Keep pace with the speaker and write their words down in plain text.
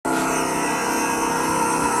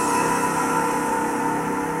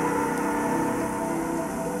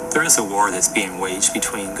There is a war that's being waged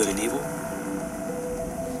between good and evil.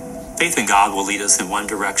 Faith in God will lead us in one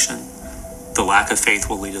direction. The lack of faith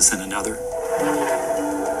will lead us in another.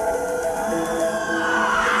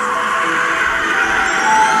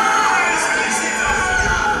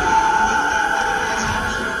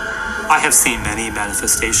 I have seen many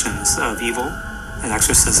manifestations of evil, and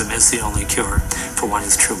exorcism is the only cure for one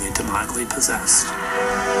who's truly demonically possessed.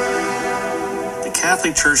 The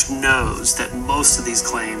Catholic Church knows that most of these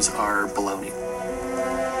claims are baloney.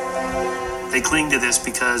 They cling to this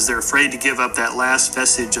because they're afraid to give up that last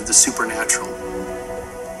vestige of the supernatural.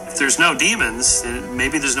 If there's no demons, then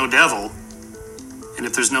maybe there's no devil. And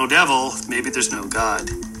if there's no devil, maybe there's no God.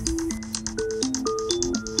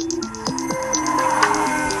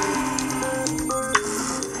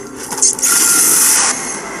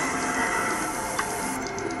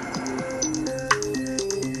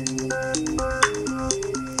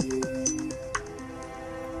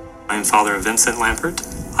 I'm Father Vincent Lampert.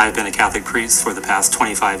 I've been a Catholic priest for the past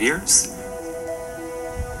 25 years.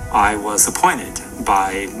 I was appointed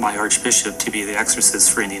by my Archbishop to be the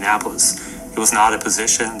exorcist for Indianapolis. It was not a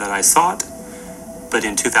position that I sought, but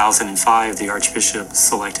in 2005, the Archbishop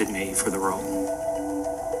selected me for the role.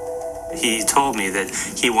 He told me that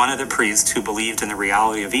he wanted a priest who believed in the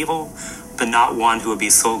reality of evil, but not one who would be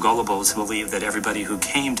so gullible to believe that everybody who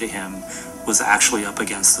came to him was actually up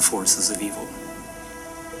against the forces of evil.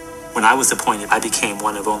 When I was appointed, I became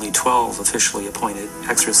one of only 12 officially appointed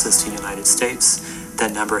exorcists in the United States.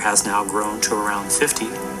 That number has now grown to around 50.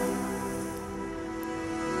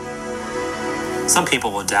 Some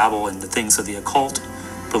people will dabble in the things of the occult,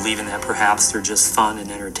 believing that perhaps they're just fun and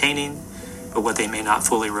entertaining, but what they may not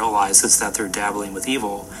fully realize is that they're dabbling with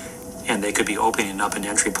evil, and they could be opening up an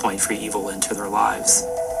entry point for evil into their lives.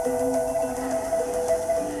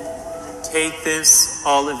 Take this,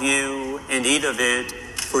 all of you, and eat of it,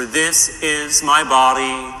 for this is my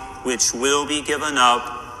body, which will be given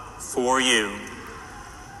up for you.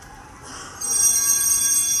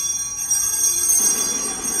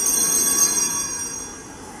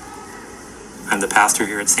 I'm the pastor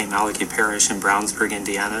here at St. Malachi Parish in Brownsburg,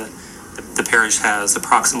 Indiana. The parish has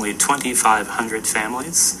approximately 2,500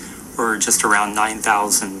 families, or just around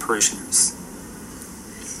 9,000 parishioners.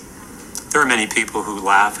 There are many people who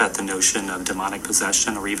laugh at the notion of demonic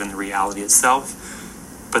possession or even the reality itself,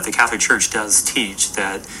 but the Catholic Church does teach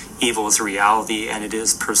that evil is a reality and it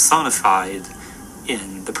is personified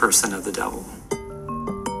in the person of the devil.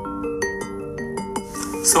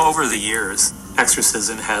 So over the years,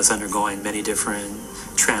 exorcism has undergone many different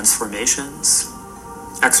transformations.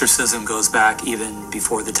 Exorcism goes back even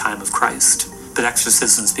before the time of Christ, but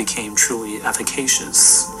exorcisms became truly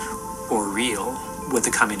efficacious or real with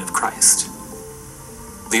the coming of Christ.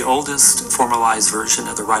 The oldest formalized version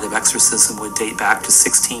of the rite of exorcism would date back to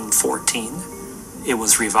 1614. It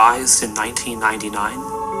was revised in 1999.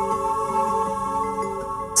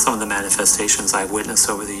 Some of the manifestations I've witnessed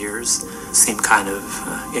over the years seem kind of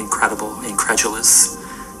incredible, incredulous.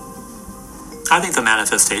 I think the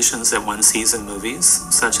manifestations that one sees in movies,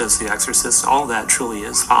 such as The Exorcist, all that truly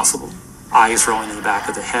is possible. Eyes rolling in the back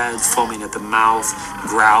of the head, foaming at the mouth,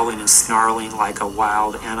 growling and snarling like a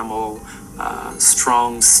wild animal,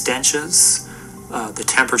 strong stenches. The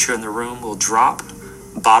temperature in the room will drop,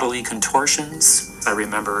 bodily contortions. I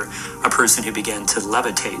remember a person who began to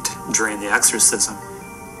levitate during the exorcism.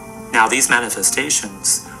 Now, these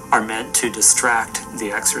manifestations are meant to distract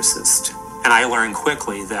the exorcist. And I learned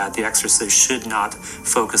quickly that the exorcist should not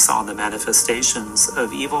focus on the manifestations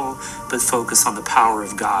of evil, but focus on the power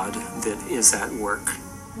of God that is at work.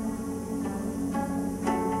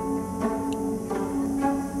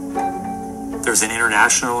 There's an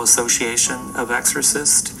international association of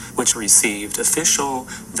exorcists, which received official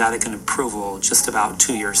Vatican approval just about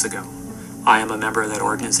 2 years ago. I am a member of that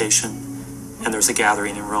organization, and there's a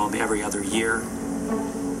gathering in Rome every other year.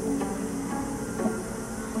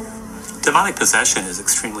 Demonic possession is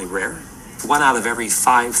extremely rare. 1 out of every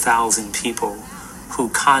 5,000 people who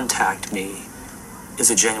contact me is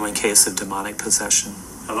a genuine case of demonic possession.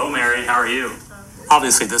 Hello, Mary. How are you?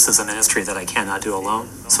 Obviously, this is a ministry that I cannot do alone.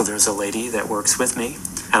 So there's a lady that works with me,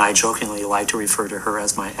 and I jokingly like to refer to her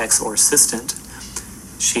as my exorcistant.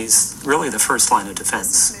 She's really the first line of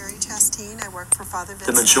defense. Mary Chastain. I work for Father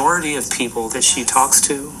Vincent. The majority of people that she talks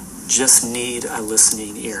to just need a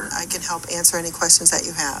listening ear. I can help answer any questions that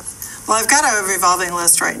you have. Well, I've got a revolving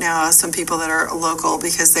list right now of some people that are local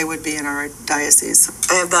because they would be in our diocese.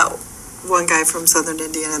 I have that one guy from Southern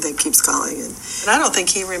Indiana that keeps calling, and I don't think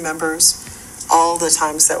he remembers all the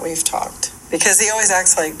times that we've talked, because he always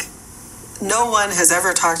acts like no one has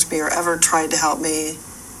ever talked to me or ever tried to help me.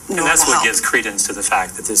 And that's what health. gives credence to the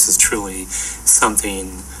fact that this is truly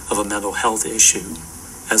something of a mental health issue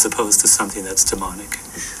as opposed to something that's demonic.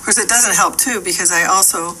 Of course, it doesn't help, too, because I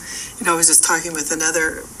also, I was just talking with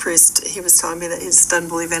another priest. He was telling me that he just doesn't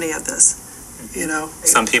believe any of this,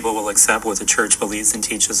 Some people will accept what the church believes and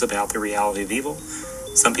teaches about the reality of evil.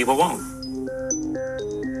 Some people won't.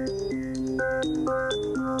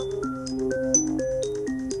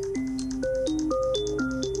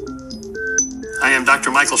 I am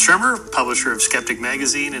Dr. Michael Shermer, publisher of Skeptic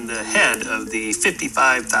Magazine and the head of the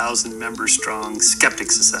 55,000 member strong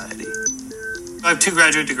Skeptic Society. I have 2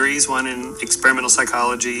 graduate degrees, one in experimental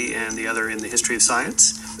psychology and the other in the history of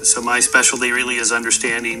science. So my specialty really is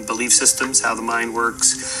understanding belief systems, how the mind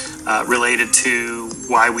works, related to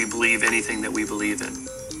why we believe anything that we believe in.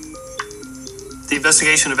 The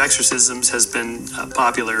investigation of exorcisms has been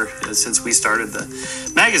popular since we started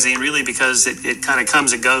the magazine, really because it kind of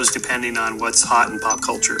comes and goes depending on what's hot in pop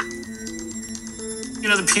culture.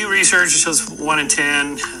 The Pew Research shows 1 in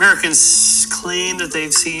 10 Americans claim that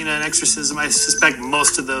they've seen an exorcism. I suspect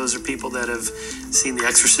most of those are people that have seen The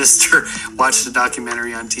Exorcist or watched a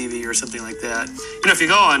documentary on TV or something like that. If you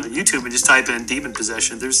go on YouTube and just type in demon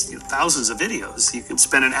possession, there's thousands of videos. You can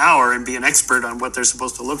spend an hour and be an expert on what they're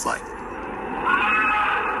supposed to look like.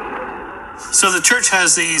 So the church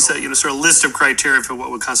has these, sort of list of criteria for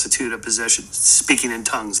what would constitute a possession. Speaking in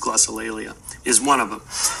tongues, glossolalia, is one of them.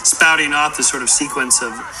 Spouting off the sort of sequence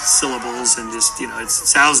of syllables and just, it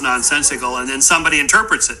sounds nonsensical, and then somebody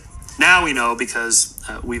interprets it. Now we know because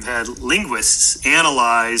we've had linguists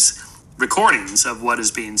analyze recordings of what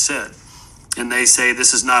is being said, and they say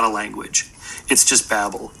this is not a language. It's just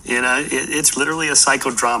babble. It's literally a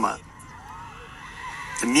psychodrama.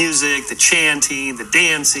 The music, the chanting, the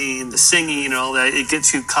dancing, the singing, all that, it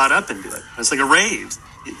gets you caught up into it. It's like a rave.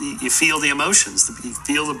 You feel the emotions. You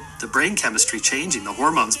feel the brain chemistry changing, the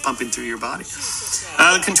hormones pumping through your body.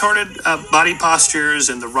 The contorted body postures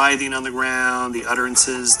and the writhing on the ground, the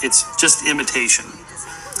utterances, it's just imitation.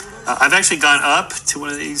 I've actually gone up to one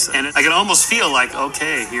of these, and I can almost feel like,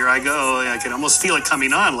 okay, here I go. I can almost feel it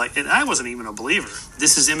coming on. And I wasn't even a believer.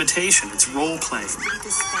 This is imitation. It's role-playing.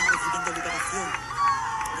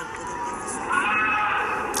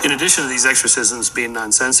 In addition to these exorcisms being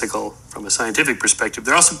nonsensical from a scientific perspective,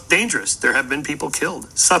 they're also dangerous. There have been people killed,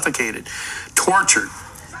 suffocated, tortured.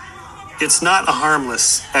 It's not a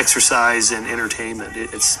harmless exercise in entertainment.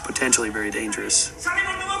 It's potentially very dangerous.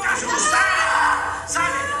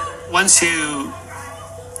 Once you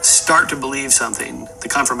start to believe something, the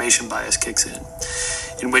confirmation bias kicks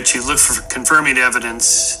in which you look for confirming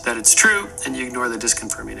evidence that it's true and you ignore the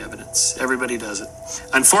disconfirming evidence. Everybody does it.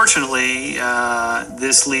 Unfortunately,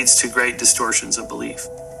 this leads to great distortions of belief.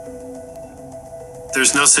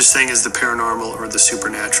 There's no such thing as the paranormal or the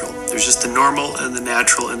supernatural. There's just the normal and the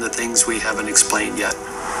natural and the things we haven't explained yet.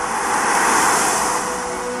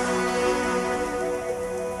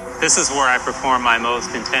 This is where I perform my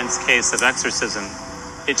most intense case of exorcism.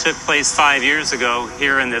 It took place 5 years ago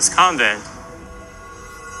here in this convent.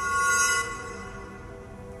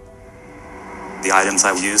 The items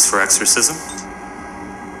I use for exorcism.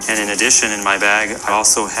 And in addition, in my bag, I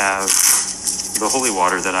also have the holy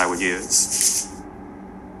water that I would use.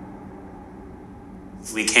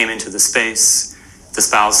 We came into the space, the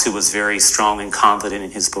spouse who was very strong and confident in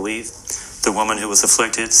his belief. The woman who was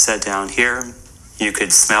afflicted sat down here. You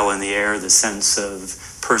could smell in the air the sense of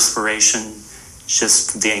perspiration,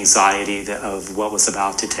 just the anxiety of what was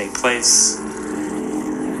about to take place.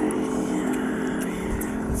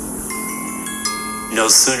 No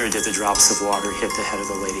sooner did the drops of water hit the head of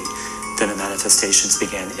the lady than the manifestations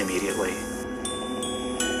began immediately.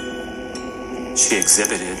 She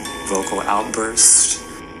exhibited vocal outbursts,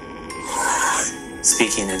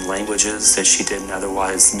 speaking in languages that she didn't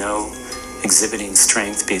otherwise know, exhibiting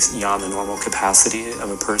strength beyond the normal capacity of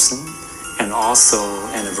a person, and also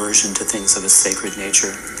an aversion to things of a sacred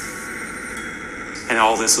nature. And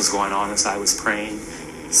all this was going on as I was praying.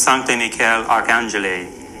 Sancte Michael Arcangele,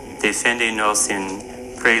 defende nos in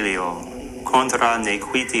prelio, contra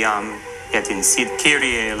nequitiam et in sit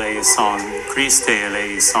Kyrie eleison, Christe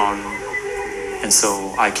eleison. And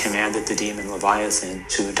so I commanded the demon Leviathan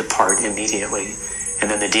to depart immediately. And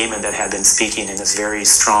then the demon that had been speaking in this very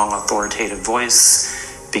strong, authoritative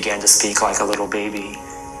voice began to speak like a little baby,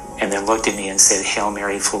 and then looked at me and said, "Hail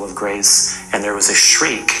Mary, full of grace." And there was a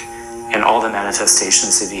shriek, and all the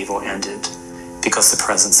manifestations of evil ended, because the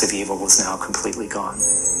presence of evil was now completely gone.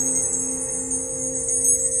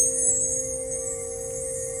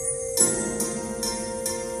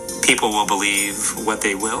 People will believe what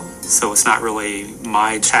they will, so it's not really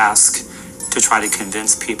my task to try to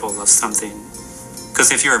convince people of something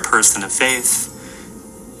Because if you're a person of faith,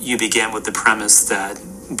 you begin with the premise that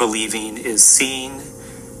believing is seeing.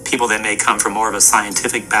 People that may come from more of a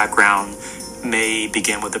scientific background may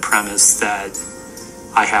begin with the premise that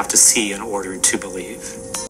I have to see in order to believe.